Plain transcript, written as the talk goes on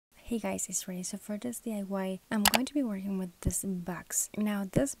Hey guys, it's Ray. So for this DIY, I'm going to be working with this box. Now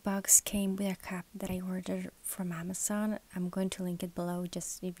this box came with a cup that I ordered from Amazon. I'm going to link it below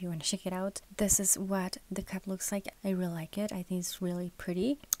just if you want to check it out. This is what the cup looks like. I really like it. I think it's really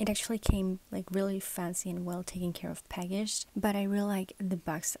pretty. It actually came like really fancy and well taken care of packaged, but I really like the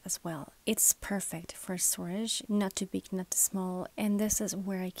box as well. It's perfect for storage, not too big, not too small. And this is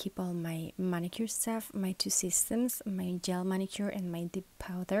where I keep all my manicure stuff, my two systems, my gel manicure and my dip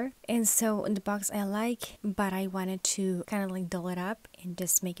powder. And so the box I like, but I wanted to kind of like doll it up and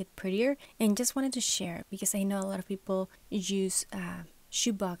just make it prettier, and just wanted to share because I know a lot of people use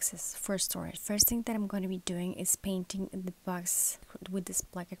shoe boxes for storage. First thing that I'm going to be doing is painting the box with this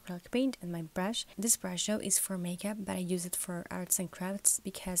black acrylic paint and my brush. This brush though is for makeup, but I use it for arts and crafts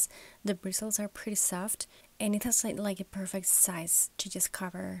because the bristles are pretty soft and it has like a perfect size to just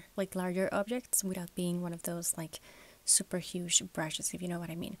cover like larger objects without being one of those like super huge brushes, if you know what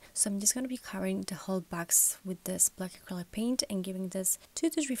I mean. So I'm just going to be covering the whole box with this black acrylic paint and giving this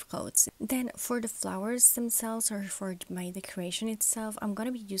 2 to 3 coats. Then for the flowers themselves, or for my decoration itself, I'm going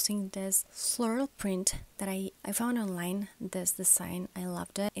to be using this floral print that I found online. This design, I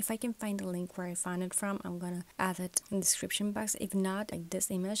loved it. If I can find the link where I found it from, I'm gonna add it in the description box. If not, like this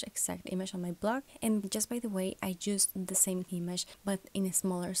image, exact image on my blog. And just by the way, I used the same image but in a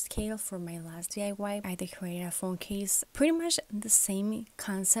smaller scale for my last DIY. I decorated a phone case, pretty much the same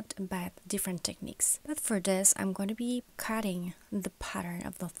concept but different techniques. But for this, I'm going to be cutting the pattern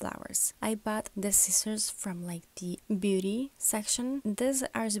of the flowers. I bought the scissors from like the beauty section. These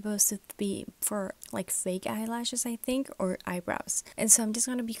are supposed to be for like fake eyelashes, I think, or eyebrows. And so I'm just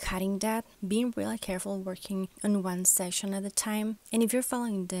going to be cutting that, being really careful, working on one section at a time. And if you're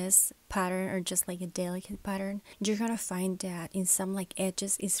following this pattern or just like a delicate pattern, you're gonna find that in some like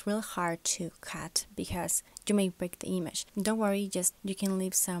edges it's really hard to cut because you may break the image. Don't worry, just you can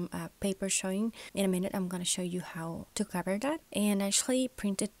leave some paper showing. In a minute I'm gonna show you how to cover that. And I actually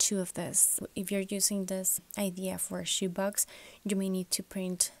printed 2 of this. If you're using this idea for a shoebox, you may need to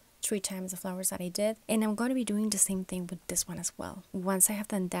print 3 times the flowers that I did, and I'm going to be doing the same thing with this one as well. Once I have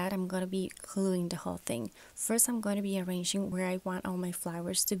done that, I'm going to be gluing the whole thing. First, I'm going to be arranging where I want all my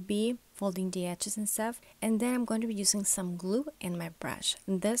flowers to be, folding the edges and stuff, and then I'm going to be using some glue and my brush.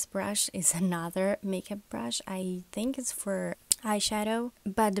 This brush is another makeup brush. I think it's for eyeshadow,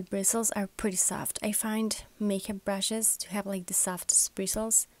 but the bristles are pretty soft. I find makeup brushes to have like the softest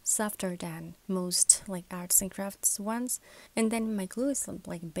bristles, softer than most like arts and crafts ones. And then my glue is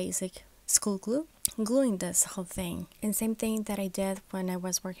like basic school glue, gluing this whole thing. And same thing that I did when I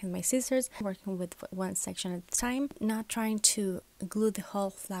was working with my scissors, working with one section at a time, not trying to glue the whole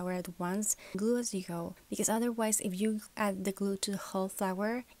flower at once. Glue as you go, because otherwise if you add the glue to the whole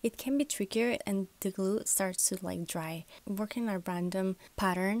flower, it can be trickier and the glue starts to like dry. Working a random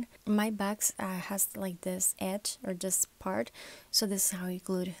pattern, my box has like this edge or this part, so this is how I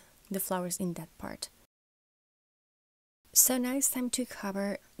glued the flowers in that part. So now it's time to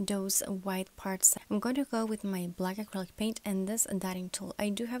cover those white parts. I'm going to go with my black acrylic paint and this dotting tool. I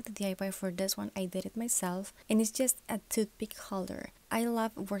do have the DIY for this one. I did it myself, and it's just a toothpick holder. I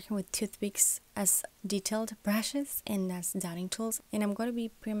love working with toothpicks as detailed brushes and as dotting tools, and I'm going to be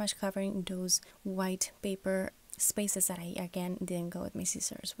pretty much covering those white paper spaces that I again didn't go with my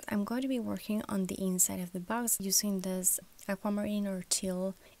scissors with. I'm going to be working on the inside of the box using this aquamarine or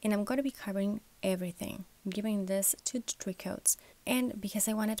teal, and I'm going to be covering everything. I'm giving this 2 to 3 coats, and because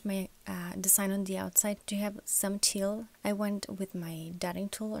I wanted my design on the outside to have some teal, I went with my dotting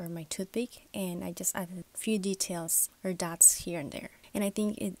tool or my toothpick and I just added a few details or dots here and there, and I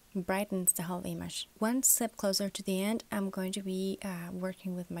think it brightens the whole image. One step closer to the end, I'm going to be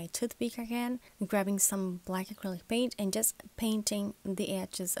working with my toothpick again, grabbing some black acrylic paint and just painting the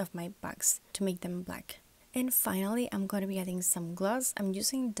edges of my box to make them black. And finally, I'm going to be adding some gloss. I'm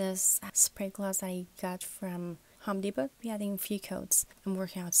using this spray gloss that I got from Home Depot. Be adding a few coats. I'm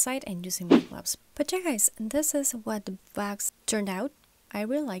working outside and using my gloves. But yeah guys, this is what the box turned out. I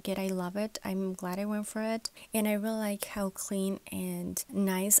really like it. I love it. I'm glad I went for it. And I really like how clean and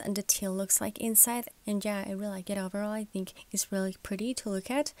nice the teal looks like inside. And yeah, I really like it overall. I think it's really pretty to look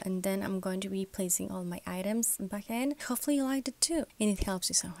at. And then I'm going to be placing all my items back in. Hopefully you liked it too and it helps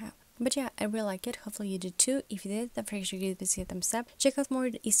you somehow. But yeah, I really like it. Hopefully you did too. If you did, don't forget to give this a thumbs up. Check out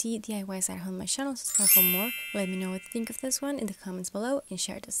more easy DIYs I have on my channel. Subscribe for more. Let me know what you think of this one in the comments below and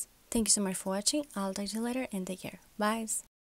share this. Thank you so much for watching. I'll talk to you later and take care. Bye.